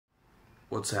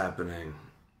What's happening?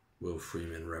 Will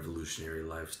Freeman,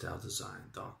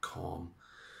 RevolutionaryLifestyleDesign.com.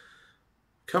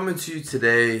 Coming to you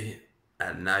today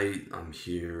at night. I'm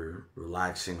here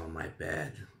relaxing on my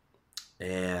bed,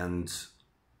 and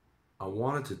I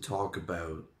wanted to talk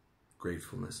about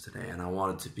gratefulness today, and I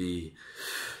wanted to be,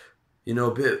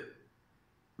 a bit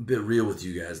real with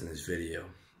you guys in this video,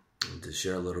 and to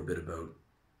share a little bit about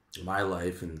my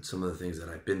life and some of the things that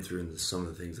I've been through and some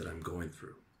of the things that I'm going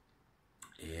through,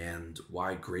 and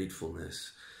why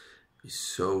gratefulness is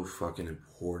so fucking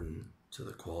important to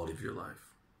the quality of your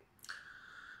life.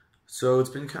 So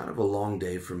it's been kind of a long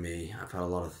day for me. I've had a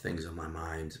lot of things on my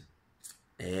mind,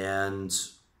 and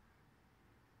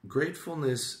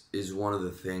gratefulness is one of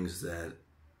the things that,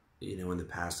 in the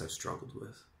past I've struggled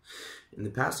with. In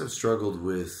the past I've struggled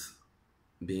with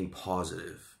being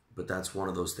positive, but that's one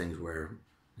of those things where,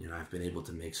 I've been able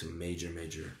to make some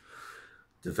major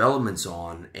developments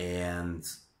on, and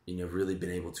really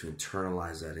been able to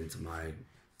internalize that into my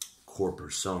core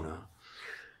persona.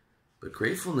 But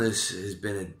gratefulness has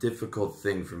been a difficult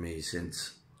thing for me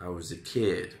since I was a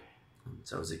kid.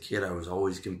 Since I was a kid, I was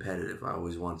always competitive. I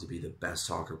always wanted to be the best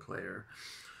soccer player,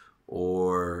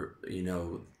 or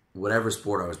whatever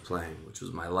sport I was playing, which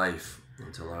was my life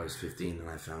until I was 15, and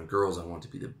I found girls. I wanted to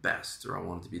be the best, or I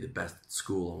wanted to be the best at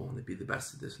school. I wanted to be the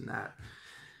best at this and that.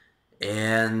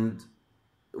 And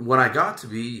when I got to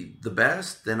be the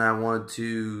best, then I wanted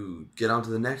to get on to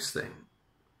the next thing.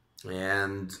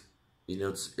 And,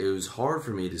 it was hard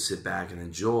for me to sit back and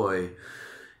enjoy.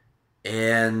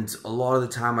 And a lot of the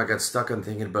time I got stuck on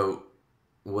thinking about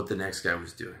what the next guy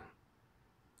was doing.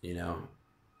 The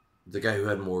guy who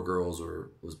had more girls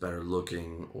or was better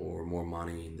looking or more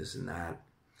money and this and that.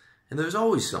 And there's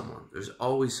always someone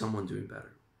doing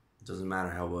better. It doesn't matter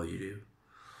how well you do.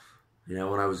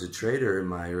 When I was a trader in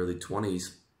my early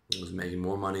 20s, I was making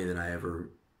more money than I ever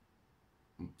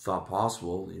thought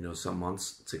possible. Some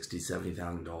months, $60,000,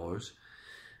 $70,000.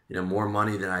 More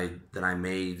money than I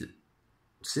made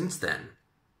since then.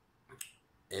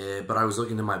 But I was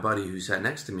looking to my buddy who sat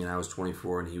next to me, and I was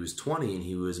 24 and he was 20, and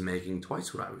he was making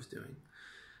twice what I was doing.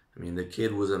 I mean, the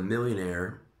kid was a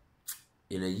millionaire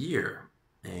in a year.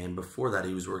 And before that,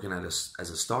 he was working as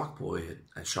a stock boy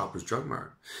at Shoppers Drug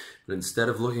Mart. But instead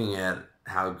of looking at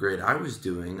how great I was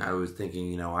doing, I was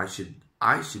thinking, I should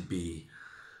be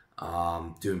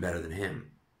doing better than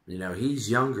him. He's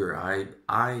younger. I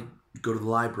go to the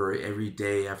library every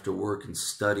day after work and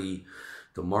study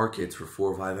the markets for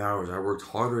 4 or 5 hours. I worked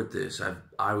harder at this.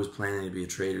 I was planning to be a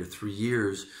trader 3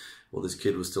 years while this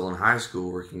kid was still in high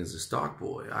school working as a stock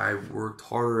boy. I worked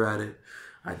harder at it.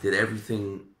 I did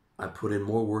everything. I put in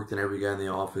more work than every guy in the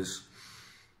office.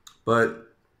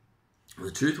 But the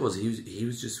truth was, he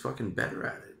was just fucking better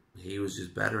at it. He was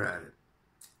just better at it.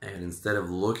 And instead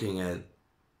of looking at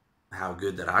how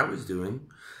good that I was doing,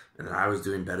 and that I was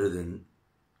doing better than,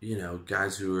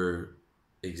 guys who were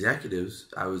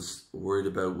executives, I was worried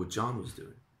about what John was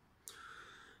doing.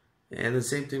 And the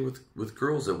same thing with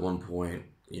girls at one point.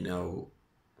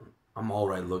 I'm all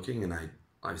right looking, and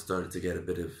I started to get a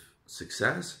bit of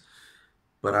success.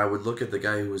 But I would look at the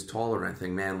guy who was taller and I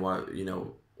think, man, what,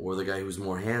 or the guy who was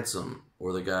more handsome,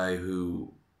 or the guy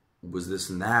who was this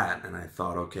and that. And I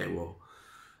thought, okay, well,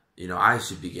 I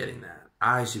should be getting that.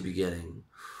 I should be getting,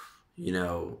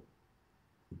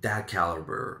 that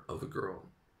caliber of a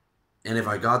girl. And if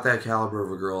I got that caliber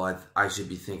of a girl, I should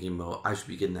be thinking, well, I should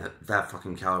be getting that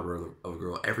fucking caliber of a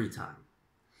girl every time.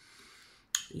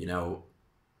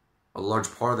 A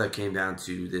large part of that came down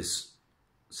to this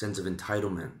sense of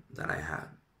entitlement that I had,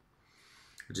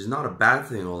 which is not a bad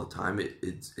thing all the time.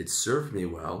 It served me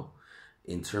well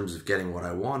in terms of getting what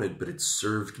I wanted, but it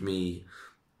served me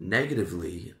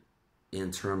negatively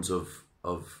in terms of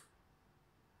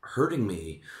hurting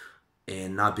me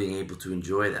and not being able to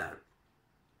enjoy that.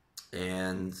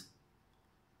 And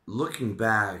looking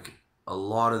back, a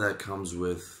lot of that comes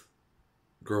with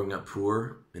growing up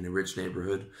poor in a rich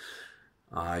neighborhood.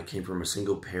 I came from a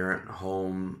single parent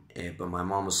home, but my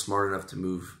mom was smart enough to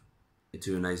move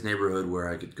into a nice neighborhood where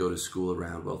I could go to school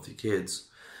around wealthy kids.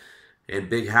 And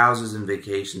big houses and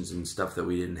vacations and stuff that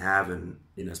we didn't have. And,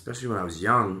 especially when I was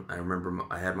young, I remember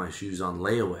I had my shoes on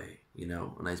layaway,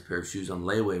 a nice pair of shoes on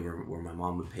layaway where my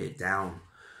mom would pay it down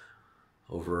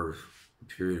over a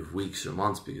period of weeks or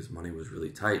months because money was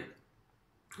really tight.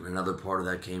 And another part of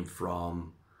that came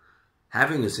from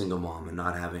having a single mom and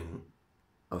not having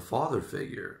a father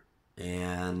figure.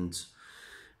 And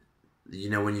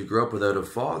when you grow up without a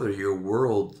father, the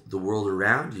world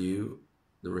around you,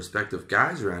 the respective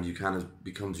guys around you kind of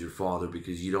becomes your father,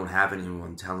 because you don't have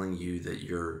anyone telling you that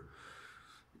you're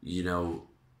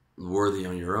worthy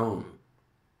on your own.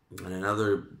 And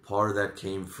another part of that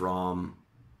came from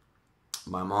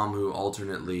my mom, who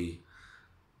alternately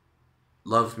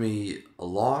loved me a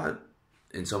lot,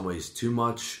 in some ways too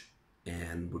much,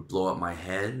 and would blow up my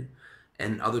head,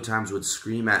 and other times would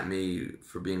scream at me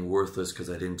for being worthless because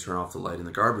I didn't turn off the light in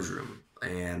the garbage room,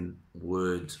 and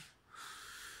would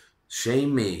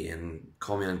shame me and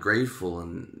call me ungrateful,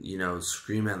 and, you know,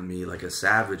 scream at me like a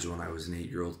savage when I was an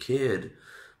 8-year-old kid.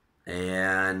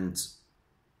 And,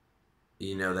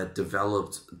 you know, that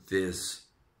developed this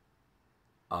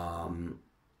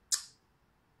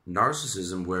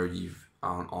narcissism where you've,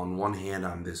 on one hand,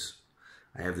 I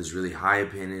have this really high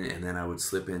opinion, and then I would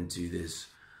slip into this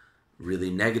really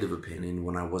negative opinion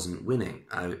when I wasn't winning.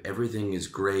 Everything is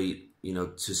great, you know,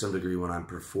 to some degree when I'm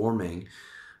performing,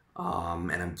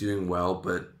 and I'm doing well,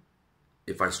 but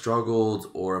if I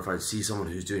struggled, or if I see someone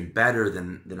who's doing better,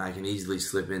 then I can easily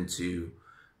slip into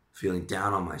feeling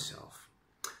down on myself.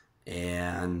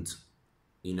 And,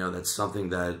 you know, that's something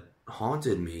that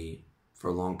haunted me for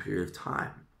a long period of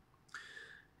time.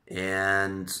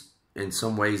 And in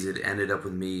some ways it ended up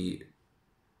with me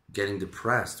getting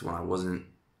depressed when I wasn't,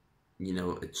 you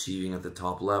know, achieving at the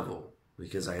top level,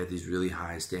 because I had these really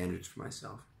high standards for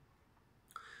myself.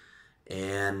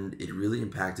 And it really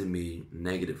impacted me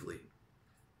negatively.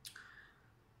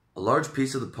 A large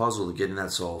piece of the puzzle to getting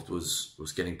that solved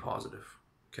was getting positive,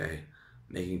 okay?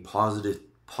 Making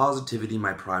positivity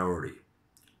my priority.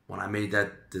 When I made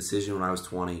that decision when I was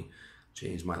 20,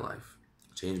 changed my life.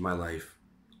 Changed my life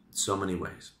in so many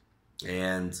ways.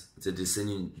 And it's a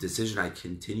decision I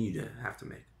continue to have to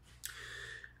make.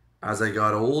 As I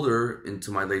got older,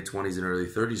 into my late 20s and early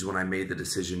 30s, when I made the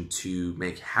decision to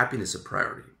make happiness a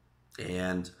priority.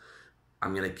 And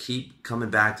I'm going to keep coming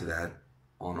back to that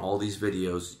on all these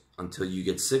videos until you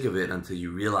get sick of it, until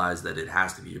you realize that it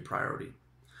has to be your priority.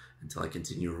 Until I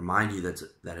continue to remind you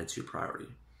that it's your priority.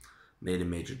 Made a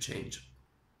major change.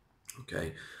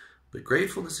 Okay? But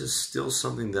gratefulness is still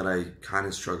something that I kind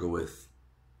of struggle with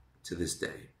to this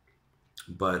day.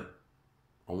 But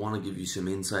I want to give you some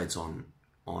insights on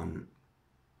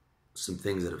some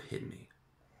things that have hit me.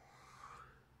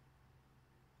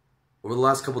 Over the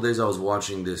last couple of days, I was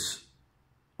watching this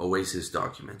Oasis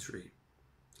documentary,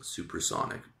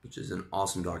 Supersonic, which is an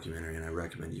awesome documentary, and I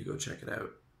recommend you go check it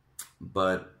out.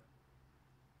 But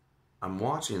I'm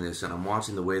watching this, and I'm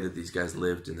watching the way that these guys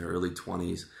lived in their early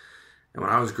 20s. And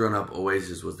when I was growing up,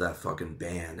 Oasis was that fucking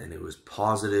band, and it was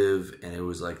positive, and it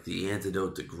was like the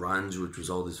antidote to grunge, which was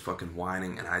all this fucking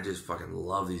whining, and I just fucking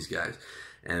love these guys.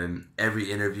 And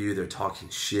every interview, they're talking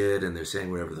shit, and they're saying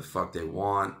whatever the fuck they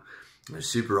want. They're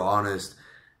super honest.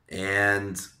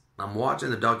 And I'm watching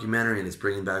the documentary, and it's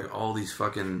bringing back all these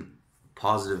fucking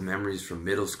positive memories from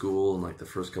middle school and like the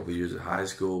first couple of years of high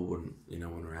school when, you know,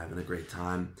 when we're having a great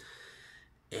time.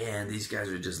 And these guys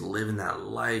are just living that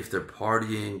life. They're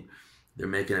partying. They're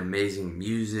making amazing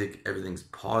music. Everything's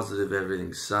positive.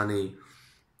 Everything's sunny.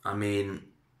 I mean,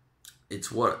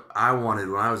 it's what I wanted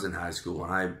when I was in high school.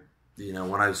 When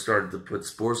I started to put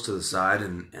sports to the side,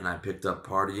 and I picked up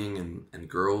partying and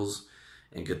girls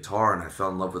and guitar, and I fell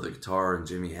in love with the guitar and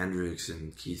Jimi Hendrix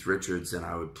and Keith Richards, and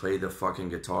I would play the fucking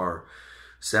guitar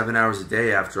 7 hours a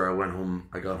day after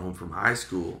I got home from high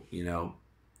school, you know,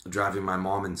 driving my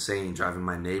mom insane, driving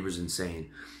my neighbors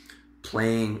insane,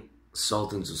 playing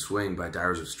Sultans of Swing by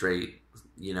Dire Straits,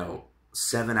 you know,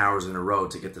 7 hours in a row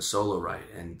to get the solo right,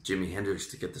 and Jimi Hendrix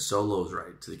to get the solos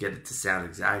right, to get it to sound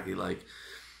exactly like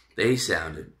they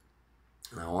sounded.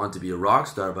 And I wanted to be a rock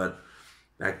star, but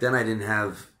back then I didn't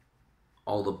have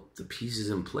all the pieces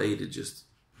in play to just,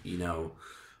 you know,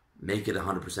 make it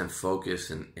 100%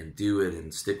 focus and do it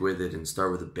and stick with it and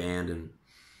start with a band. And,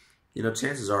 you know,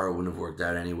 chances are it wouldn't have worked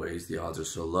out anyways. The odds are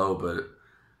so low. But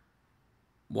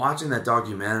watching that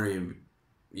documentary,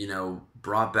 you know,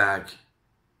 brought back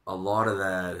a lot of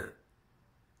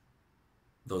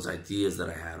those ideas that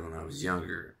I had when I was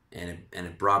younger. And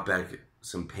it brought back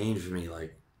some pain for me.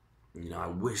 Like, you know, I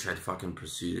wish I'd fucking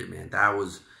pursued it, man. That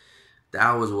was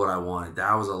what I wanted.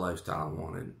 That was a lifestyle I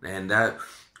wanted. And that,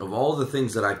 of all the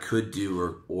things that I could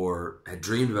do or had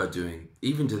dreamed about doing,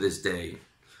 even to this day,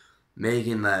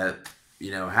 making that,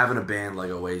 you know, having a band like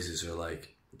Oasis or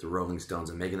like the Rolling Stones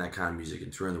and making that kind of music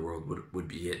and touring the world would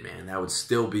be it, man. That would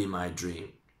still be my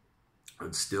dream. It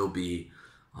would still be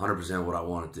 100% what I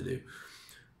wanted to do.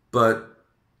 But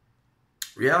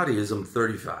reality is I'm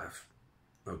 35,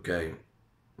 okay?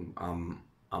 I'm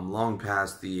long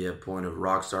past the point of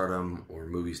rock stardom or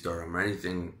movie stardom or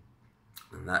anything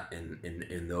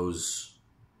in those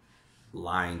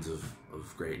lines of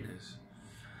greatness.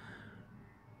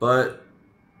 But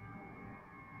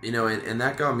you know, and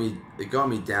that it got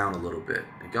me down a little bit.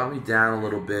 It got me down a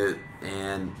little bit,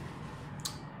 and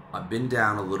I've been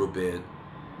down a little bit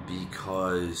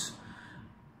because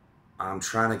I'm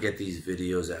trying to get these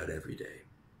videos out every day.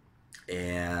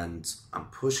 And I'm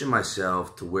pushing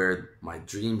myself to where my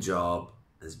dream job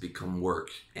has become work,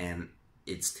 and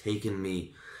it's taken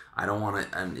me, I don't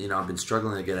want to, and you know, I've been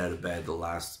struggling to get out of bed the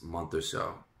last month or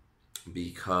so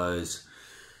because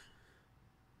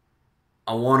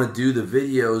I want to do the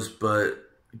videos, but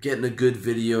getting a good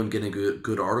video and getting a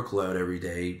good article out every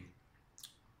day,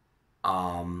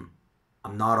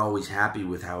 I'm not always happy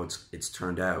with how it's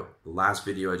turned out. The last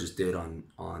video I just did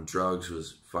on drugs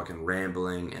was fucking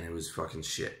rambling, and it was fucking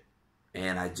shit.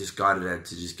 And I just got it out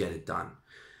to just get it done.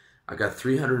 I got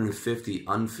 350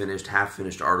 unfinished,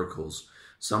 half-finished articles.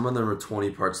 Some of them are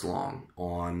 20 parts long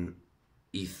on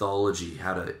ethology,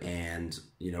 and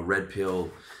you know, red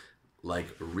pill, like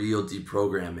real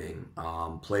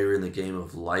deprogramming, player in the game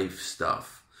of life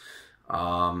stuff,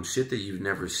 shit that you've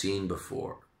never seen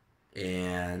before.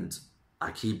 And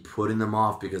I keep putting them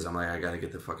off because I'm like, I gotta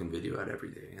get the fucking video out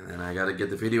every day. And then I gotta get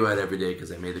the video out every day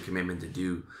because I made the commitment to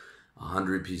do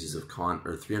 100 pieces of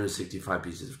 365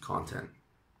 pieces of content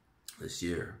this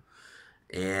year.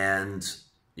 And,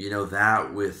 you know,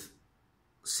 that with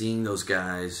seeing those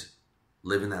guys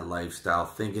living that lifestyle,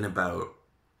 thinking about,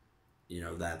 you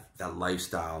know, that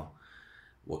lifestyle,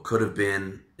 what could have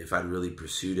been if I'd really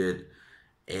pursued it,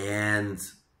 and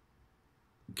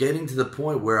getting to the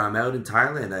point where I'm out in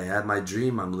Thailand. I had my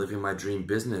dream. I'm living my dream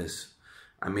business.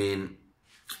 I mean,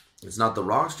 it's not the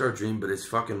rock star dream, but it's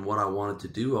fucking what I wanted to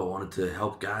do. I wanted to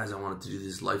help guys. I wanted to do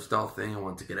this lifestyle thing. I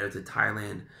wanted to get out to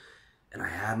Thailand. And I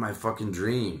had my fucking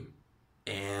dream.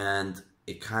 And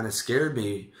it kind of scared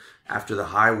me after the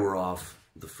high wore off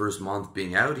the first month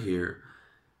being out here.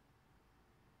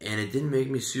 And it didn't make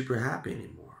me super happy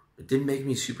anymore. It didn't make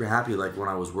me super happy like when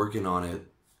I was working on it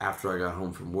after I got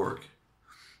home from work.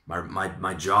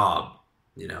 My job,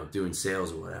 you know, doing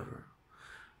sales or whatever,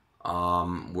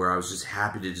 where I was just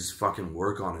happy to just fucking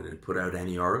work on it and put out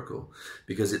any article,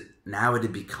 because now it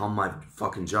had become my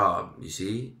fucking job. You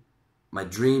see, my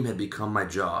dream had become my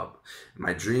job.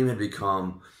 My dream had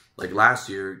become, like last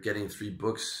year, getting 3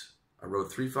 books. I wrote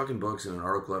 3 fucking books and an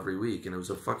article every week, and it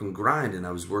was a fucking grind, and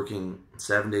I was working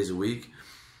 7 days a week,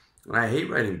 and I hate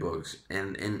writing books,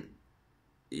 and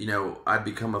you know, I'd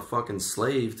become a fucking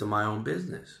slave to my own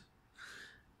business.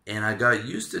 And I got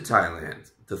used to Thailand.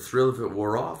 The thrill of it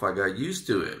wore off. I got used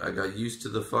to it. I got used to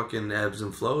the fucking ebbs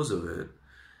and flows of it.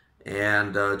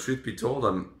 And truth be told,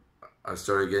 I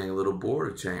started getting a little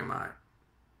bored of Chiang Mai.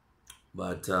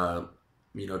 But,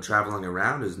 you know, traveling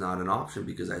around is not an option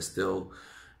because I still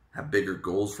have bigger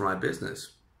goals for my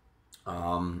business.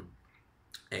 And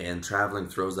traveling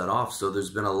throws that off. So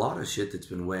there's been a lot of shit that's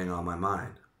been weighing on my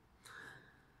mind.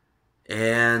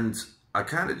 And I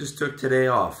kind of just took today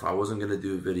off. I wasn't going to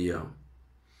do a video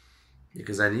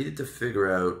because I needed to figure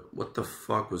out what the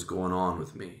fuck was going on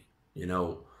with me. You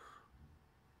know,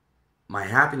 my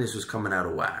happiness was coming out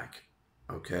of whack,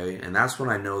 okay? And that's when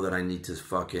I know that I need to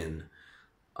fucking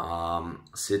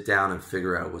sit down and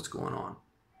figure out what's going on.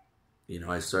 You know,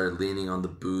 I started leaning on the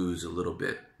booze a little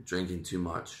bit, drinking too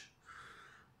much.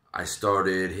 I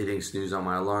started hitting snooze on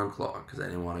my alarm clock because I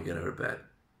didn't want to get out of bed.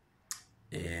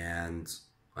 And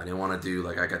I didn't want to do,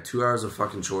 like, I got 2 hours of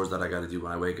fucking chores that I got to do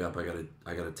when I wake up. I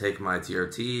gotta take my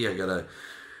TRT. I gotta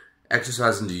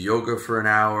exercise and do yoga for an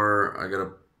hour. I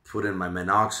gotta put in my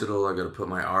minoxidil. I gotta put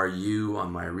my RU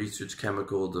on my research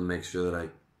chemical to make sure that I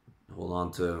hold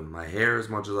on to my hair as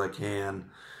much as I can.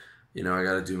 You know, I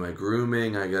gotta do my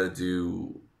grooming. I gotta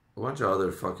do a bunch of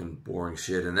other fucking boring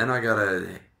shit. And then I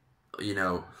gotta, you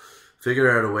know,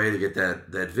 figure out a way to get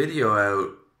that video out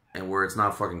and where it's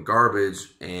not fucking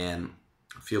garbage. And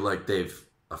I feel like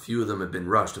a few of them have been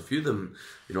rushed. A few of them,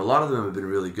 you know, a lot of them have been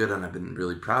really good and I've been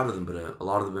really proud of them, but a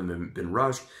lot of them have been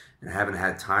rushed and I haven't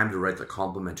had time to write the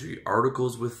complimentary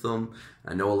articles with them.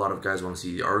 I know a lot of guys want to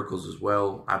see the articles as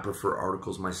well. I prefer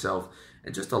articles myself.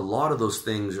 And just a lot of those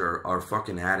things are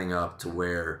fucking adding up to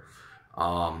where,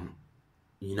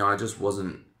 you know, I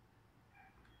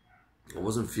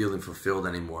wasn't feeling fulfilled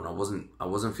anymore. And I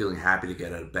wasn't feeling happy to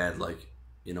get out of bed. Like,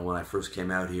 you know, when I first came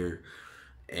out here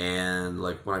and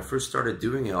like when I first started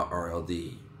doing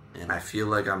RLD, and I feel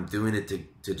like I'm doing it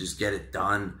to just get it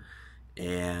done,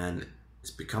 and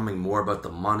it's becoming more about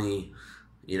the money.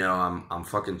 You know, I'm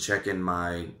fucking checking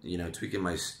my, you know, tweaking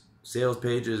my sales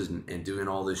pages and doing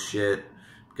all this shit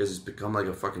because it's become like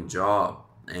a fucking job,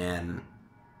 and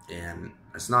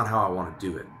it's not how I want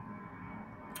to do it.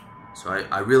 So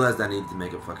I realized I needed to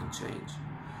make a fucking change.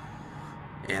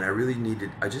 And I really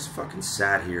needed, I just fucking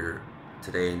sat here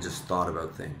today and just thought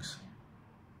about things.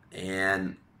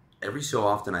 And every so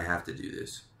often I have to do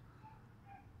this.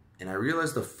 And I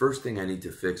realized the first thing I need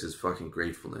to fix is fucking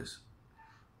gratefulness.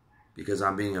 Because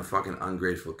I'm being a fucking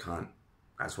ungrateful cunt.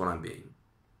 That's what I'm being.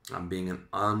 I'm being an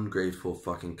ungrateful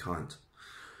fucking cunt.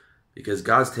 Because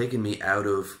God's taken me out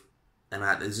of, and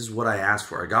this is what I asked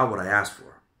for. I got what I asked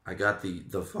for. I got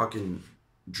the fucking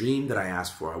dream that I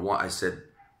asked for. I said,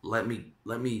 I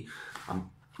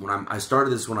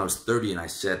started this when I was 30, and I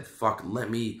said, fuck, let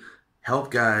me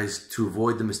help guys to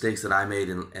avoid the mistakes that I made,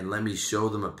 and let me show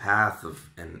them a path of,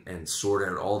 and sort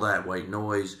out all that white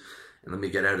noise, and let me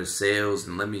get out of sales,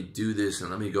 and let me do this,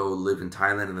 and let me go live in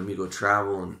Thailand, and let me go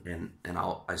travel, and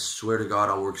I swear to God,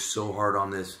 I'll work so hard on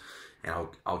this, and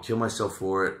I'll kill myself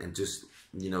for it, and just,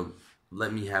 you know,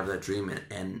 let me have that dream.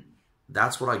 And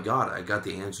that's what I got. I got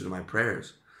the answer to my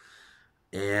prayers.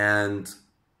 And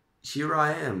here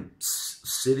I am,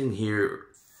 sitting here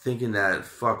thinking that,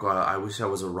 fuck, I wish I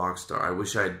was a rock star. I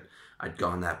wish I'd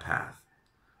gone that path.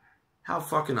 How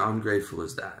fucking ungrateful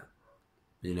is that?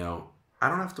 You know, I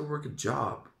don't have to work a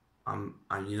job.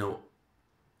 You know,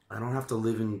 I don't have to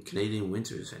live in Canadian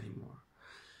winters anymore.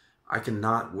 I can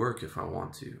not work if I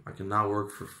want to. I can not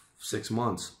work for 6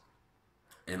 months.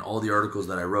 And all the articles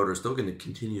that I wrote are still going to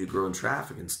continue to grow in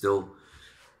traffic, and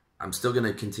I'm still going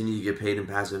to continue to get paid in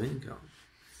passive income.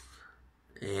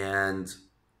 And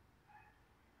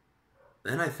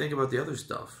then I think about the other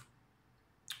stuff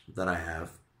that I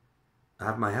have. I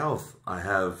have my health. I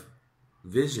have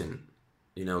vision,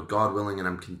 you know, God willing, and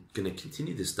I'm going to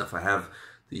continue this stuff. I have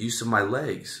the use of my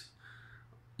legs.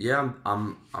 Yeah,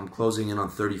 I'm closing in on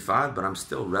 35, but I'm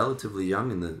still relatively young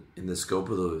in the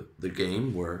scope of the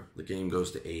game, where the game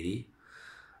goes to 80.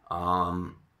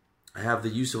 I have the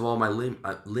use of all my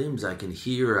limbs. I can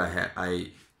hear. I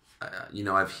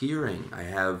have hearing. I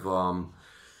have. I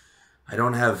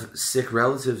don't have sick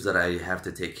relatives that I have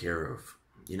to take care of.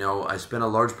 You know, I spend a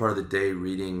large part of the day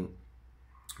reading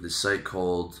this site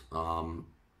called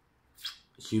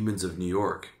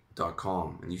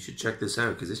humansofnewyork.com, and you should check this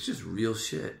out because it's just real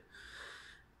shit.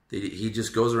 He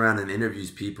just goes around and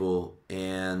interviews people,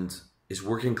 and it's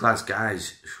working class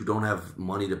guys who don't have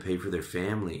money to pay for their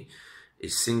family.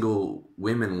 It's single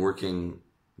women working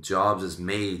jobs as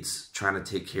maids trying to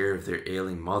take care of their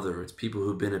ailing mother. It's people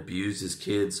who've been abused as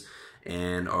kids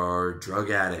and are drug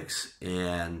addicts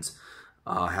and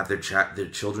have their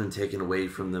children taken away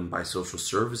from them by social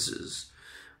services.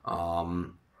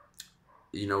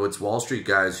 You know, it's Wall Street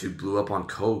guys who blew up on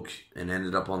coke and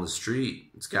ended up on the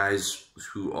street. It's guys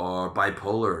who are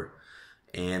bipolar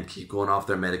and keep going off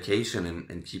their medication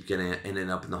and keep ending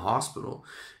up in the hospital.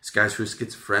 It's guys who are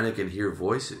schizophrenic and hear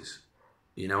voices.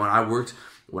 You know, and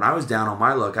when I was down on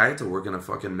my luck, I had to work in a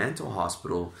fucking mental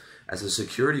hospital as a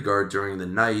security guard during the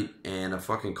night and a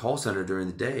fucking call center during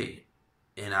the day.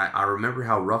 And I remember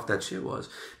how rough that shit was.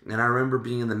 And I remember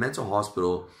being in the mental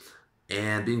hospital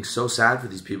and being so sad for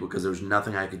these people because there was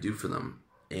nothing I could do for them.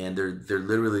 And they're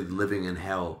literally living in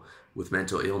hell with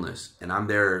mental illness. And I'm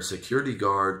their security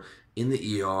guard in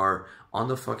the ER on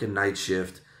the fucking night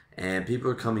shift. And people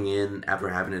are coming in after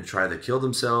having to try to kill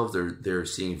themselves. They're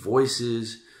seeing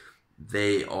voices.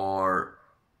 I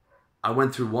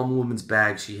went through one woman's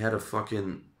bag. She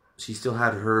still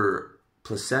had her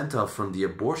placenta from the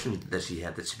abortion that she'd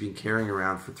been carrying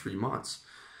around for 3 months.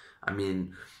 I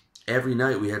mean, every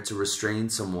night we had to restrain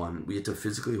someone. We had to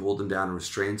physically hold them down and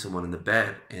restrain someone in the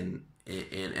bed and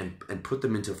put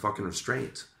them into fucking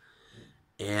restraint.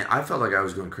 And I felt like I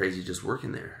was going crazy just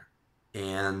working there.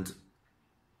 And,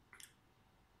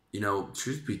 you know,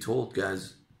 truth be told,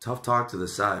 guys, tough talk to the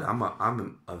side.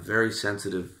 I'm a very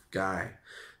sensitive guy.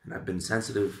 And I've been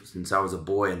sensitive since I was a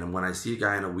boy. And then when I see a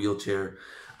guy in a wheelchair,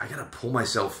 I got to pull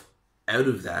myself out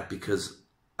of that because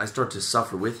I start to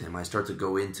suffer with him. I start to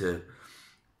go into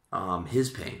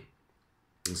his pain.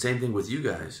 And same thing with you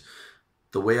guys.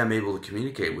 The way I'm able to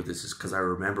communicate with this is because I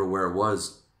remember where it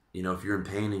was. You know, if you're in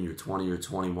pain and you're 20 or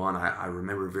 21, I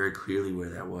remember very clearly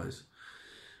where that was.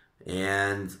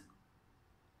 And,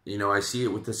 you know, I see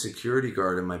it with the security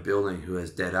guard in my building who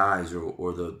has dead eyes,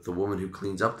 or the woman who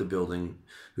cleans up the building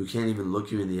who can't even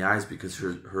look you in the eyes because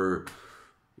her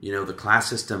you know, the class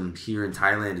system here in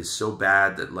Thailand is so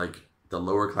bad that, like, the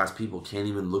lower class people can't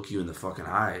even look you in the fucking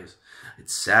eyes.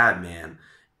 It's sad, man.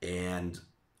 And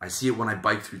I see it when I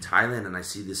bike through Thailand and I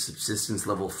see the subsistence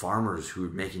level farmers who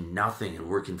are making nothing and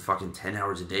working fucking 10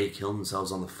 hours a day, killing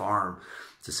themselves on the farm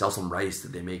to sell some rice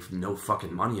that they make no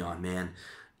fucking money on, man.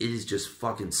 It is just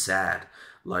fucking sad.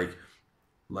 Like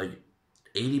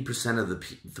 80% of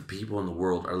the people in the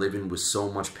world are living with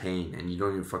so much pain, and you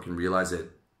don't even fucking realize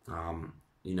it.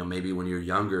 you know, maybe when you're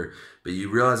younger, but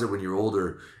you realize it when you're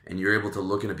older and you're able to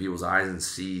look into people's eyes and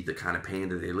see the kind of pain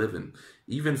that they live in.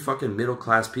 Even fucking middle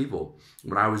class people.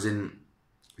 When I was in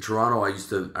Toronto,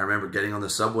 I remember getting on the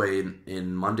subway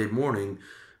in Monday morning,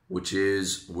 which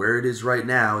is where it is right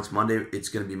now. It's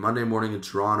going to be Monday morning in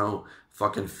Toronto,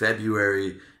 fucking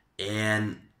February.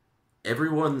 And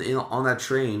everyone on that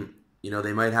train, you know,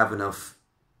 they might have enough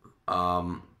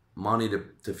money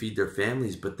to feed their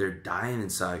families, but they're dying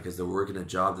inside because they're working a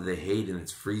job that they hate, and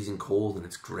it's freezing cold and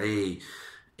it's gray,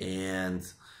 and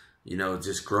you know,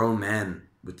 just grown men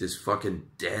with this fucking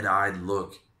dead-eyed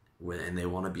look, and they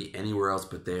want to be anywhere else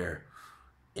but there,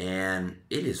 and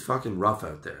it is fucking rough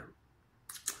out there.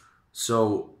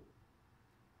 So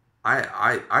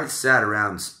I sat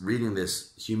around reading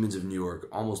this Humans of New York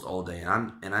almost all day,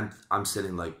 and I'm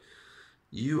sitting like,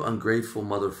 you ungrateful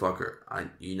motherfucker.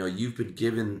 You know, you've been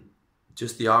given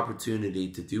just the opportunity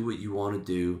to do what you want to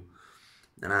do.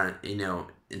 And you know,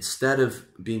 instead of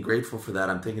being grateful for that,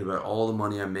 I'm thinking about all the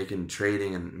money I'm making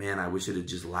trading, and man, I wish it had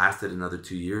just lasted another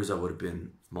 2 years. I would have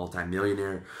been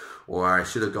multimillionaire, or I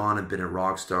should have gone and been a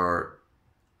rock star.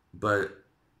 But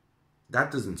that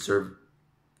doesn't serve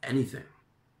anything.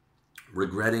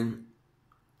 Regretting,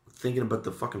 thinking about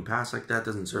the fucking past like that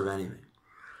doesn't serve anything.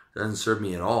 It doesn't serve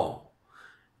me at all.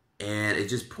 And it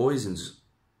just poisons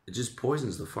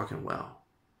the fucking well.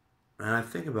 And I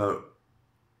think about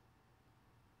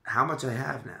how much I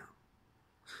have now.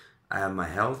 I have my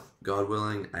health, God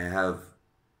willing. I have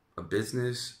a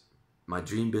business, my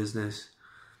dream business.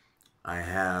 I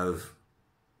have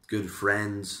good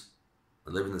friends. I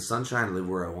live in the sunshine. I live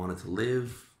where I wanted to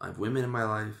live. I have women in my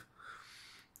life.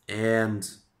 And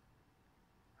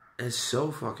it's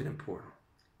so fucking important.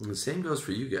 And the same goes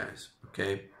for you guys,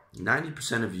 okay?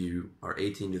 90% of you are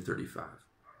 18 to 35.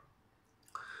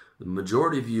 The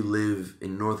majority of you live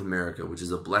in North America, which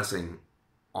is a blessing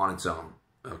on its own,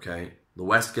 okay? The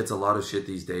West gets a lot of shit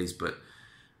these days, but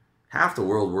half the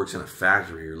world works in a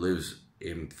factory or lives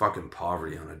in fucking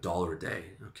poverty on $1 a day,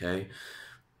 okay?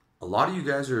 A lot of you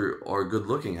guys are good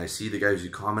looking. I see the guys who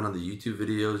comment on the YouTube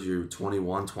videos, you're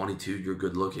 21, 22, you're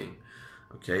good looking,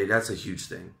 okay? That's a huge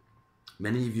thing.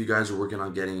 Many of you guys are working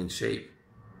on getting in shape,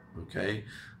 okay?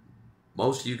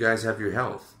 Most of you guys have your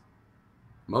health.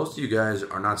 Most of you guys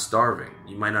are not starving.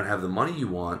 You might not have the money you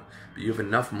want, but you have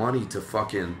enough money to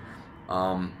fucking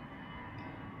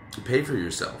pay for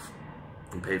yourself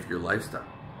and pay for your lifestyle.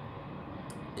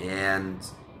 And,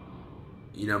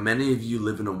 you know, many of you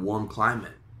live in a warm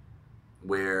climate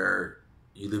where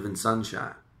you live in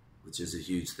sunshine, which is a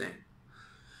huge thing.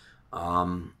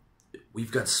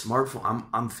 We've got smartphone.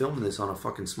 I'm filming this on a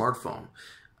fucking smartphone.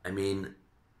 I mean,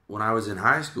 when I was in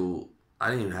high school, I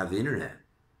didn't even have the internet.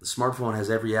 The smartphone has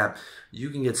every app.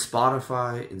 You can get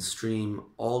Spotify and stream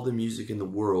all the music in the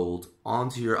world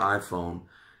onto your iPhone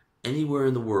anywhere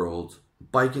in the world,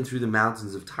 biking through the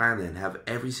mountains of Thailand, have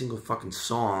every single fucking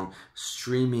song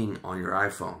streaming on your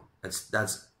iPhone.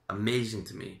 That's amazing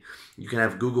to me. You can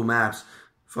have Google Maps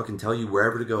fucking tell you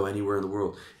wherever to go anywhere in the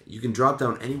world. You can drop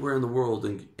down anywhere in the world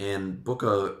and book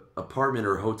a apartment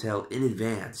or a hotel in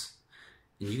advance.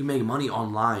 And you can make money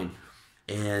online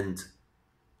and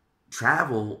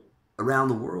travel around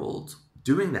the world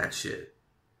doing that shit.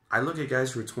 I look at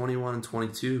guys who are 21 and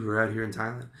 22 who are out here in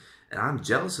Thailand, and I'm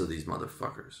jealous of these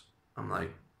motherfuckers. I'm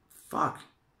like, fuck.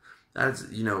 That's,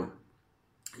 you know,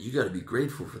 you got to be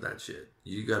grateful for that shit.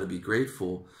 You got to be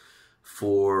grateful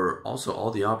for also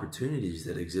all the opportunities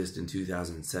that exist in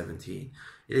 2017.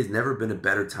 It has never been a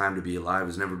better time to be alive.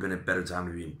 It's never been a better time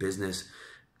to be in business.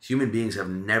 Human beings have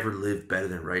never lived better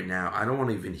than right now. I don't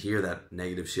want to even hear that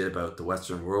negative shit about the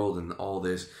Western world and all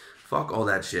this. Fuck all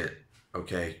that shit,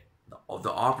 okay?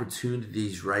 The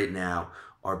opportunities right now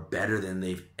are better than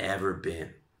they've ever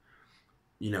been.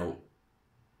 You know,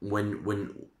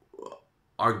 when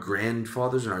our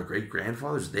grandfathers and our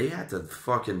great-grandfathers, they had to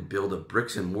fucking build a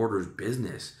bricks and mortars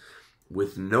business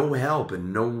with no help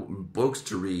and no books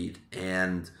to read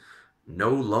and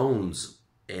no loans.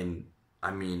 And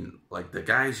I mean, like, the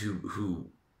guys who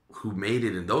made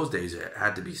it in those days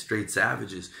had to be straight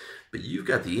savages. But you've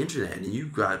got the internet, and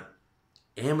you've got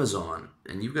Amazon,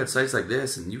 and you've got sites like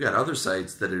this, and you've got other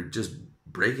sites that are just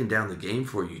breaking down the game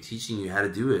for you, teaching you how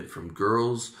to do it. From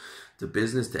girls to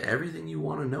business to everything you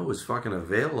want to know is fucking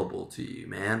available to you,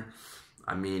 man.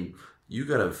 I mean, you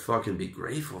gotta fucking be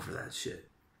grateful for that shit.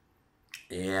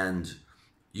 And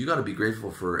you got to be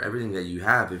grateful for everything that you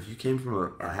have. If you came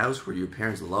from a house where your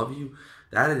parents love you,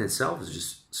 that in itself is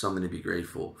just something to be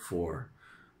grateful for.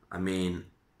 I mean,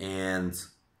 and,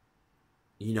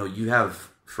 you know, you have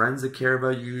friends that care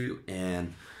about you,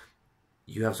 and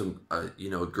you have some, you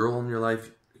know, a girl in your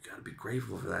life you gotta be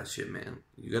grateful for that shit, man.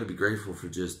 You gotta be grateful for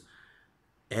just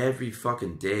every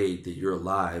fucking day that you're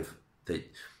alive, that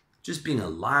just being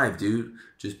alive, dude,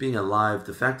 just being alive,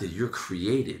 the fact that you're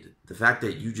created, the fact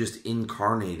that you just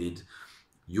incarnated,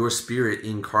 your spirit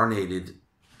incarnated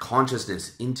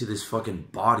consciousness into this fucking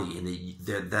body, and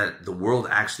that the world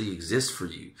actually exists for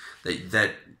you,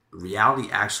 that reality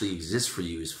actually exists for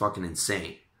you is fucking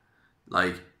insane.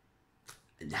 Like,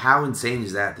 how insane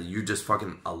is that you're just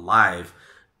fucking alive,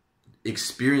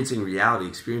 experiencing reality,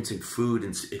 experiencing food,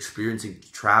 and experiencing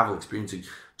travel,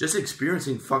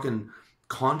 experiencing fucking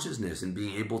consciousness, and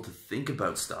being able to think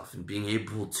about stuff, and being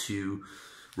able to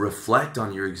reflect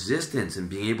on your existence, and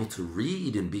being able to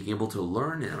read, and being able to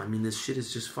learn it. I mean, this shit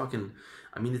is just fucking,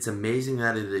 I mean, it's amazing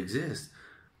that it exists.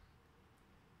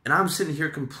 And I'm sitting here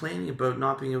complaining about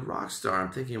not being a rock star.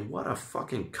 I'm thinking, what a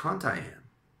fucking cunt I am.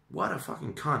 What a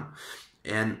fucking cunt.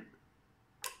 And,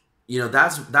 you know,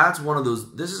 that's one of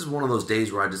those, this is one of those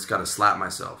days where I just got to slap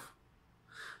myself.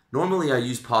 Normally I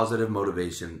use positive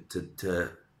motivation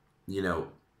to, you know,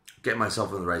 get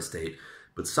myself in the right state.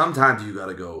 But sometimes you got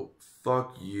to go,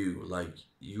 fuck you. Like,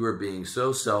 you are being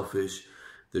so selfish.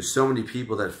 There's so many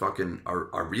people that fucking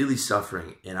are really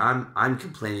suffering. And I'm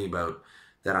complaining about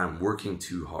that I'm working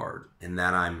too hard, and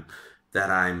that I'm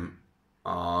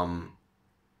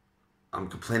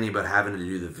complaining about having to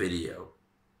do the video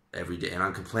every day. And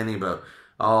I'm complaining about,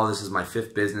 oh, this is my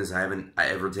 5th business. I haven't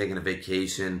ever taken a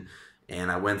vacation.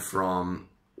 And I went from,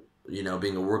 you know,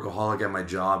 being a workaholic at my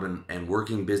job and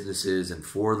working businesses, and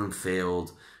 4 of them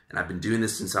failed. And I've been doing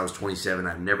this since I was 27.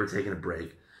 I've never taken a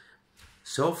break.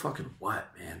 So fucking what,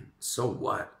 man? So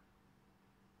what?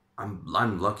 I'm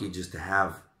lucky just to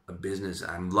have a business.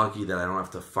 I'm lucky that I don't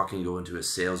have to fucking go into a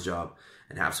sales job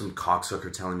and have some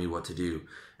cocksucker telling me what to do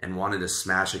and wanted to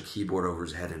smash a keyboard over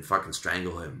his head and fucking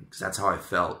strangle him. Because that's how I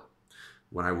felt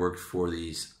when I worked for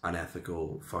these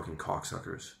unethical fucking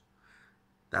cocksuckers.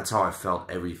 That's how I felt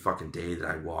every fucking day that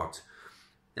I walked.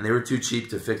 And they were too cheap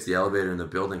to fix the elevator in the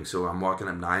building. So I'm walking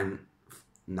up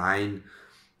nine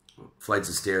flights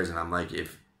of stairs, and I'm like,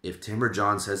 if Timber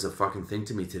John says a fucking thing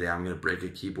to me today, I'm going to break a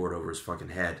keyboard over his fucking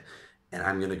head. And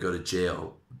I'm going to go to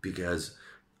jail because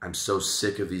I'm so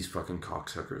sick of these fucking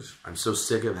cocksuckers. I'm so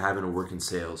sick of having to work in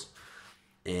sales.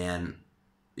 And,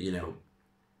 you know,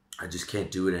 I just can't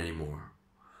do it anymore.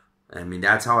 I mean,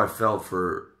 that's how I felt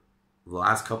for the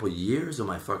last couple of years of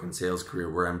my fucking sales career,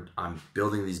 where I'm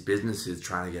building these businesses,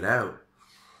 trying to get out,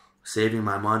 saving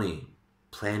my money,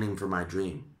 planning for my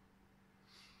dream.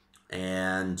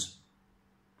 And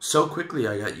so quickly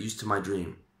I got used to my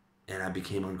dream, and I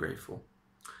became ungrateful.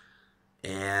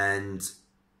 And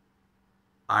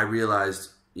I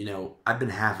realized, you know, I've been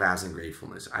half-assing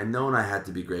gratefulness. I've known I had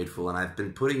to be grateful, and I've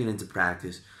been putting it into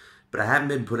practice, but I haven't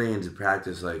been putting it into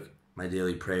practice like my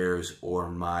daily prayers, or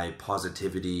my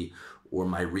positivity, or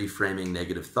my reframing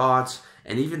negative thoughts,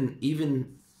 and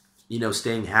even you know,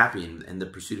 staying happy and the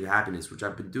pursuit of happiness, which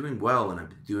I've been doing well, and I've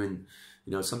been doing,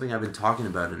 you know, something I've been talking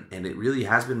about, and it really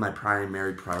has been my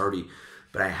primary priority.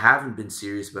 But I haven't been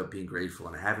serious about being grateful,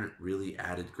 and I haven't really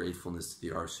added gratefulness to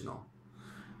the arsenal.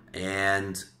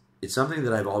 And it's something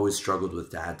that I've always struggled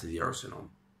with to add to the arsenal.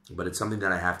 But it's something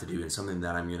that I have to do, and something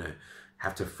that I'm going to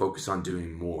have to focus on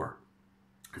doing more.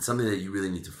 It's something that you really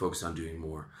need to focus on doing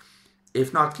more.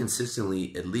 If not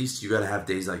consistently, at least you got to have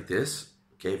days like this.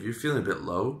 Okay, if you're feeling a bit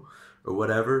low or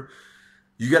whatever,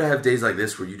 you got to have days like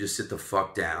this where you just sit the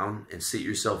fuck down and sit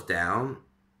yourself down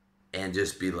and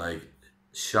just be like,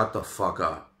 shut the fuck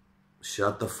up.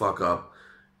 Shut the fuck up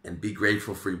and be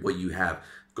grateful for what you have.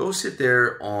 Go sit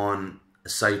there on a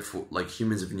site for, like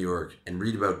Humans of New York, and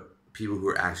read about people who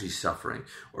are actually suffering.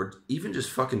 Or even just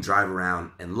fucking drive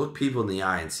around and look people in the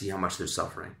eye and see how much they're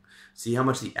suffering. See how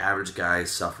much the average guy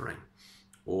is suffering.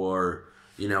 Or,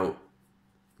 you know,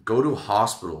 go to a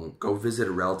hospital. Go visit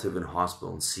a relative in a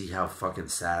hospital and see how fucking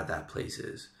sad that place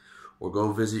is. Or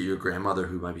go visit your grandmother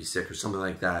who might be sick or something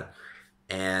like that.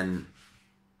 And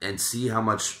see how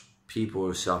much people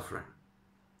are suffering.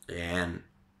 And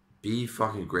be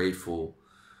fucking grateful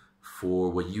for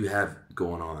what you have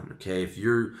going on, okay? If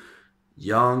you're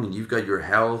young and you've got your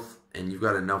health and you've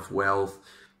got enough wealth,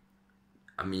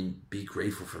 I mean, be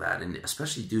grateful for that. And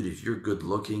especially, dude, if you're good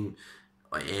looking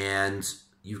and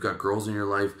you've got girls in your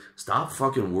life, stop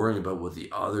fucking worrying about what the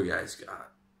other guys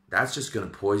got. That's just going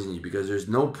to poison you, because there's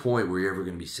no point where you're ever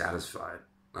going to be satisfied.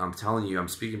 I'm telling you, I'm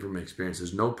speaking from experience.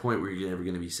 There's no point where you're ever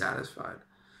going to be satisfied.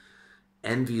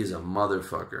 Envy is a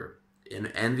motherfucker.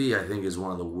 And envy, I think, is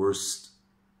one of the worst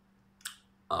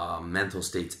mental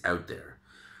states out there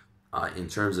in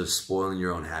terms of spoiling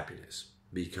your own happiness.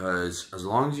 Because as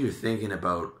long as you're thinking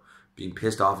about being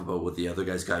pissed off about what the other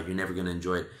guy's got. You're never going to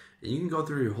enjoy it. And you can go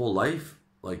through your whole life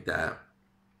like that.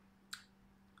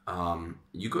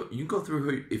 You can go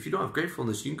through, if you don't have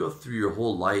gratefulness, you can go through your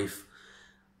whole life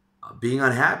being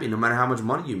unhappy no matter how much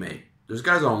money you make. There's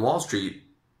guys on Wall Street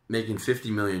making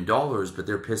 $50 million, but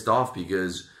they're pissed off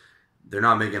because they're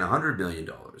not making $100 million.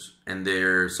 And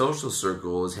their social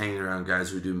circle is hanging around guys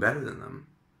who are doing better than them.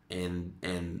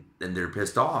 And they're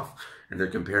pissed off. And they're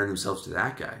comparing themselves to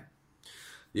that guy.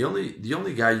 The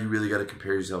only guy you really got to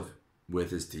compare yourself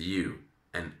with is to you.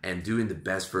 And doing the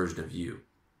best version of you.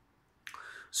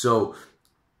 So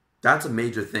that's a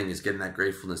major thing, is getting that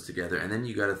gratefulness together. And then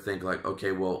you got to think like,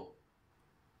 okay, well,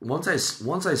 once I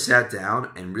sat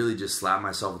down and really just slapped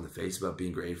myself in the face about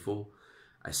being grateful,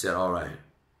 I said, all right,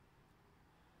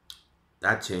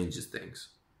 that changes things.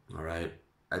 All right,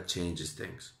 that changes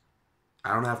things.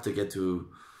 I don't have to get to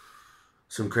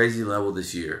some crazy level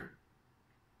this year.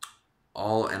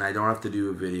 And I don't have to do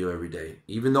a video every day.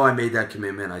 Even though I made that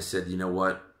commitment, I said, you know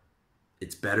what?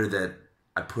 It's better that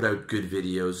I put out good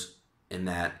videos and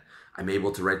that I'm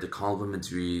able to write the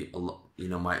complimentary, you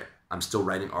know, I'm still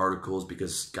writing articles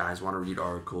because guys want to read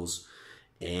articles,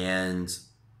 and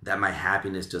that my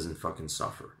happiness doesn't fucking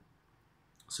suffer.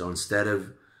 So instead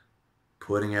of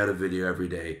putting out a video every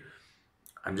day,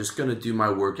 I'm just going to do my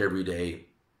work every day,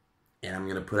 and I'm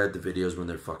going to put out the videos when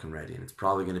they're fucking ready. And it's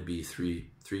probably going to be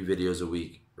three videos a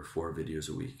week or 4 videos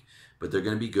a week. But they're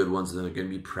going to be good ones, and they're going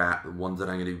to be ones that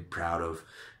I'm going to be proud of.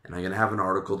 And I'm going to have an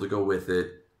article to go with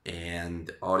it, and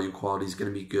the audio quality is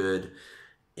going to be good.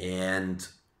 And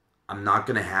I'm not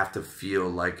going to have to feel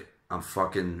like I'm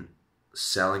fucking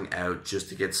selling out just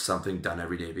to get something done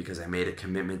every day, because I made a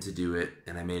commitment to do it,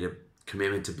 and I made a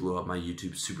commitment to blow up my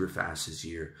YouTube super fast this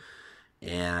year.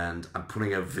 And I'm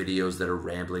putting out videos that are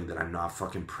rambling that I'm not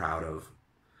fucking proud of.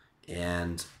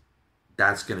 And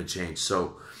that's going to change.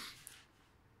 So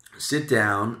sit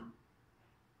down,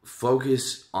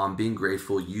 focus on being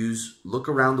grateful, look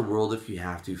around the world if you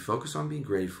have to, focus on being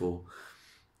grateful,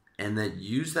 and then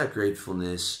use that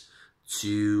gratefulness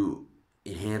to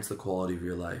enhance the quality of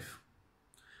your life.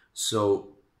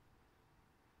 So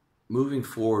moving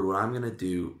forward, what I'm going to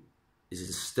do is,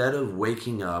 instead of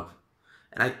waking up,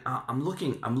 and I'm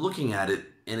looking at it,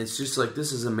 and it's just like,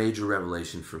 this is a major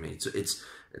revelation for me. So this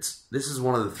is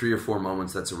one of the 3 or 4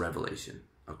 moments that's a revelation.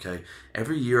 Okay,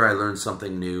 every year I learn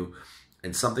something new,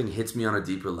 and something hits me on a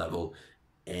deeper level.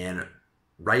 And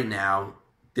right now,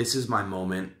 this is my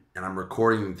moment, and I'm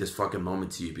recording this fucking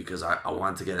moment to you because I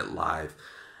want to get it live.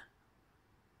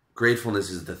 Gratefulness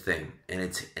is the thing, and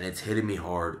it's hitting me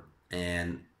hard.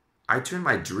 And I turned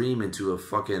my dream into a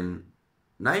fucking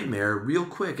nightmare real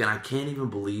quick, and I can't even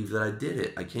believe that I did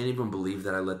it. I can't even believe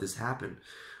that I let this happen.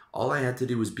 All I had to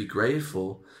do was be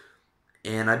grateful,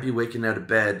 and I'd be waking out of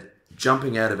bed,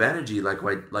 jumping out of energy like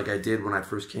I did when I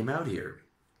first came out here,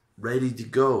 ready to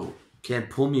go. Can't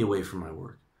pull me away from my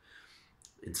work.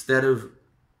 Instead,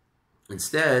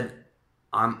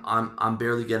 I'm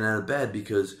barely getting out of bed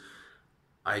because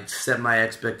I set my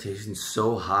expectations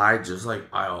so high, just like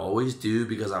I always do,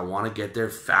 because I want to get there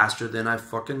faster than I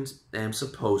fucking am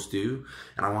supposed to.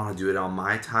 And I want to do it on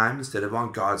my time instead of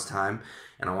on God's time.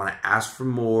 And I want to ask for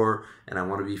more. And I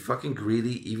want to be fucking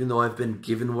greedy, even though I've been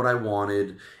given what I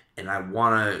wanted. And I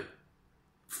want to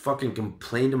fucking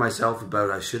complain to myself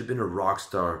about, I should have been a rock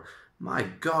star. My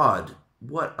God,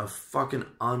 what a fucking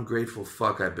ungrateful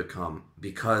fuck I've become,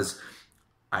 because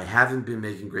I haven't been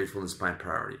making gratefulness my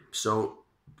priority. So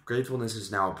gratefulness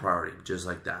is now a priority, just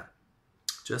like that.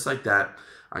 Just like that,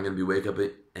 I'm going to be waking up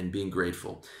and being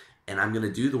grateful. And I'm going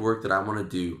to do the work that I want to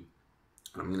do.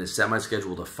 I'm going to set my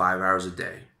schedule to 5 hours a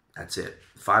day. That's it.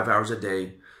 5 hours a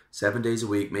day, 7 days a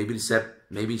week, maybe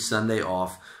Sunday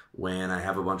off when I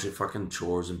have a bunch of fucking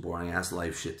chores and boring ass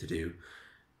life shit to do.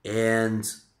 And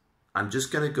I'm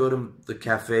just going to go to the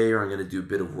cafe, or I'm going to do a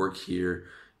bit of work here.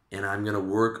 And I'm going to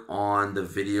work on the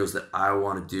videos that I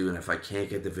want to do. And if I can't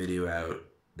get the video out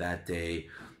that day,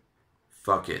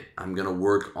 fuck it. I'm going to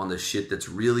work on the shit that's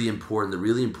really important, the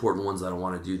really important ones that I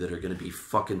want to do that are going to be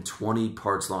fucking 20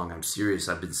 parts long. I'm serious.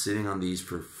 I've been sitting on these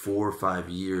for 4 or 5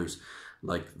 years,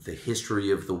 like the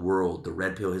history of the world, the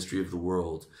red pill history of the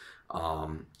world,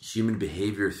 human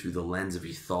behavior through the lens of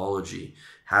ethology,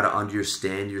 how to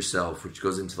understand yourself, which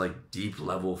goes into like deep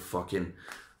level fucking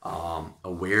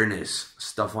awareness,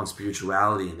 stuff on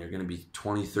spirituality, and they're going to be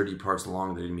 20, 30 parts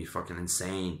long. They're going to be fucking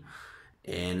insane.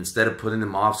 And instead of putting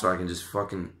them off so I can just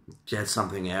fucking get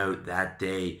something out that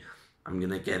day, I'm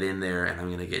going to get in there and I'm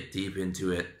going to get deep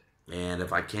into it. And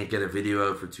if I can't get a video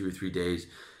out for 2 or 3 days,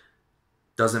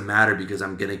 doesn't matter, because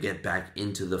I'm going to get back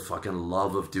into the fucking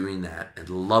love of doing that and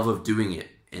the love of doing it.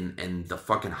 and the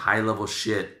fucking high level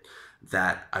shit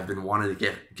that I've been wanting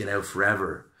to get out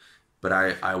forever. But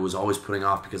I was always putting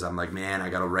off because I'm like, man, I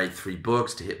got to write 3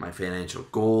 books to hit my financial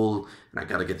goal. And I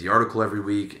got to get the article every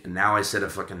week. And now I set a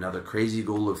fucking another crazy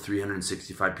goal of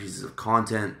 365 pieces of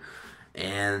content.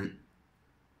 And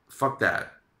fuck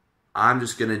that. I'm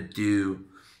just going to do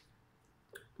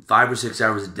 5 or 6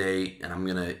 hours a day. And I'm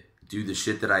going to do the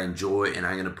shit that I enjoy. And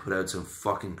I'm going to put out some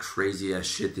fucking crazy ass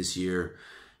shit this year.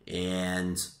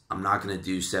 And I'm not going to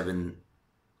do 7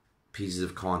 pieces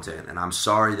of content. And I'm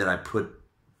sorry that I put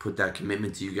that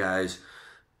commitment to you guys,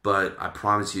 but I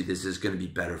promise you this is going to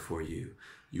be better for you.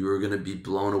 You are going to be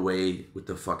blown away with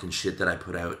the fucking shit that I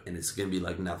put out, and it's going to be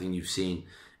like nothing you've seen.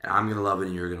 And I'm going to love it,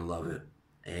 and you're going to love it.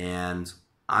 And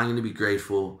I'm going to be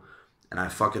grateful, and I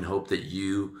fucking hope that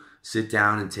you sit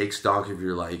down and take stock of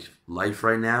your life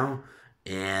right now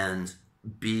and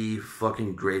be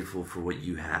fucking grateful for what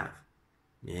you have.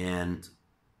 And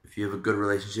if you have a good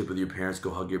relationship with your parents,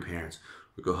 go hug your parents,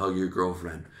 or go hug your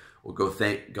girlfriend, or go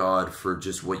thank God for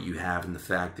just what you have and the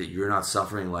fact that you're not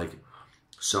suffering like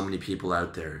so many people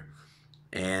out there.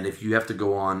 And if you have to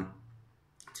go on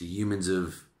to Humans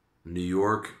of New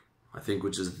York, I think,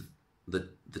 which is the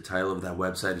title of that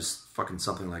website, is fucking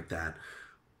something like that.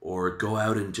 Or go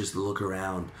out and just look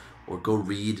around, or go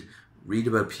read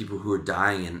about people who are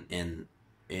dying and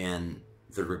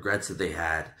the regrets that they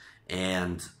had.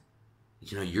 And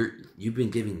you know, you've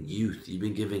been giving youth, you've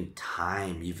been giving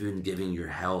time, you've been giving your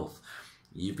health,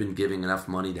 you've been giving enough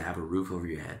money to have a roof over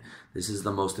your head. This is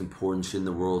the most important shit in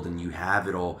the world, and you have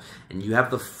it all. And you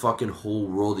have the fucking whole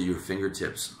world at your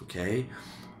fingertips, okay?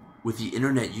 With the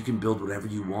internet, you can build whatever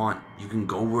you want. You can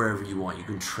go wherever you want. You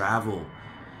can travel.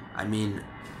 I mean,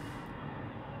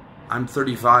 I'm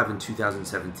 35 in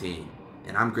 2017,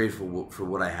 and I'm grateful for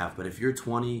what I have. But if you're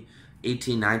 20,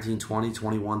 18, 19, 20,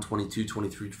 21, 22,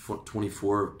 23,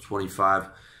 24, 25,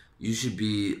 you should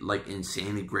be like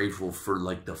insanely grateful for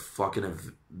like the fucking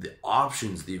the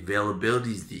options, the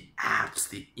availabilities, the apps,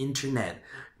 the internet.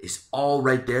 It's all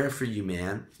right there for you,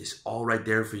 man. It's all right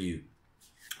there for you.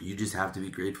 You just have to be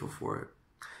grateful for it.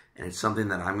 And it's something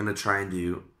that I'm going to try and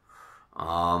do.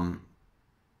 I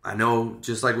know,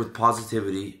 just like with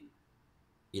positivity,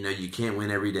 you know, you can't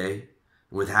win every day.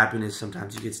 With happiness,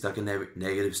 sometimes you get stuck in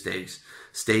negative states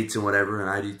and whatever, and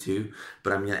I do too.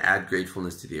 But I'm going to add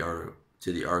gratefulness to the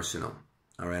arsenal.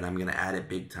 All right, I'm going to add it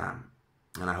big time,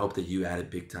 and I hope that you add it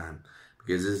big time,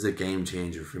 because this is a game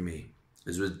changer for me.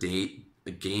 This was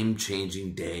a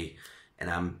game-changing day, and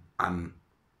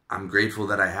I'm grateful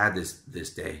that I had this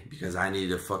day, because I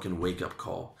needed a fucking wake-up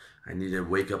call. I needed a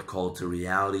wake-up call to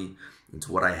reality and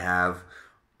to what I have,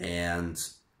 and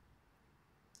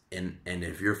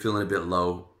if you're feeling a bit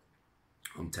low,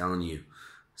 I'm telling you,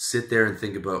 sit there and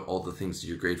think about all the things that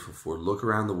you're grateful for. Look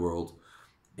around the world,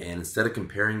 and instead of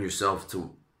comparing yourself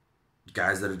to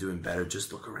guys that are doing better,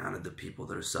 just look around at the people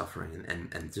that are suffering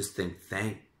and just think,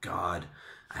 thank God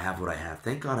I have what I have.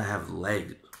 Thank God I have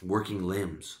working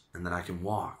limbs, and that I can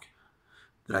walk,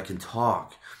 that I can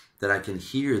talk, that I can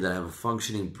hear, that I have a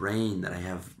functioning brain, that I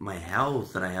have my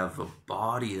health, that I have a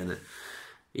body,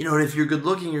 you know, and if you're good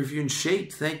looking, or if you're in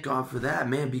shape, thank God for that,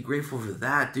 man. Be grateful for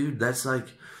that, dude. That's like,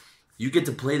 you get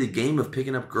to play the game of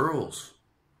picking up girls.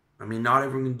 I mean, not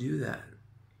everyone can do that.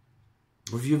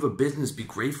 Or if you have a business, be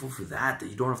grateful for that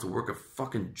you don't have to work a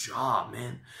fucking job,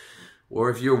 man. Or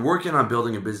if you're working on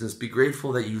building a business, be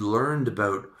grateful that you learned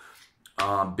about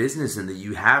business, and that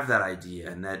you have that idea,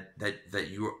 and that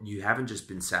you haven't just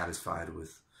been satisfied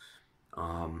with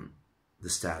the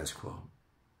status quo.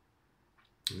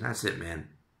 And that's it, man.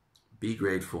 Be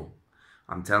grateful.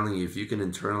 I'm telling you, if you can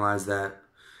internalize that,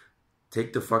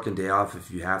 take the fucking day off if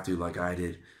you have to, like I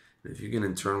did. And if you can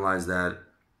internalize that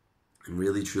and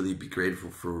really, truly be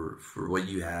grateful for what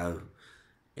you have,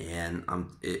 and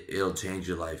it'll change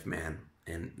your life, man.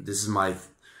 And this is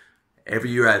every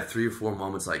year I have 3 or 4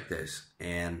 moments like this.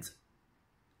 And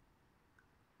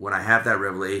when I have that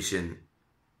revelation,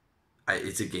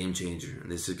 it's a game changer.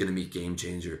 And this is going to be a game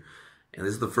changer. And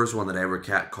this is the first one that I ever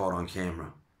caught on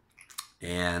camera.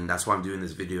 And that's why I'm doing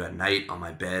this video at night on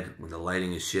my bed when the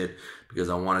lighting is shit, because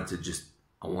I wanted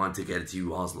to get it to you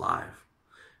while it's live.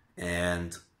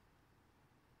 And,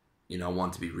 you know, I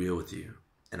want to be real with you.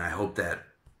 And I hope that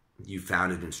you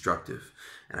found it instructive.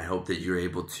 And I hope that you're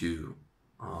able to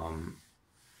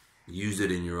use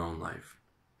it in your own life,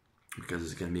 because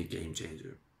it's going to be a game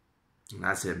changer. And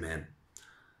that's it, man.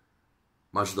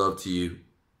 Much love to you.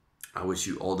 I wish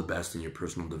you all the best in your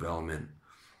personal development.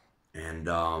 And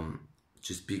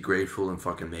just be grateful and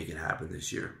fucking make it happen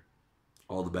this year.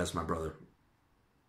 All the best, my brother.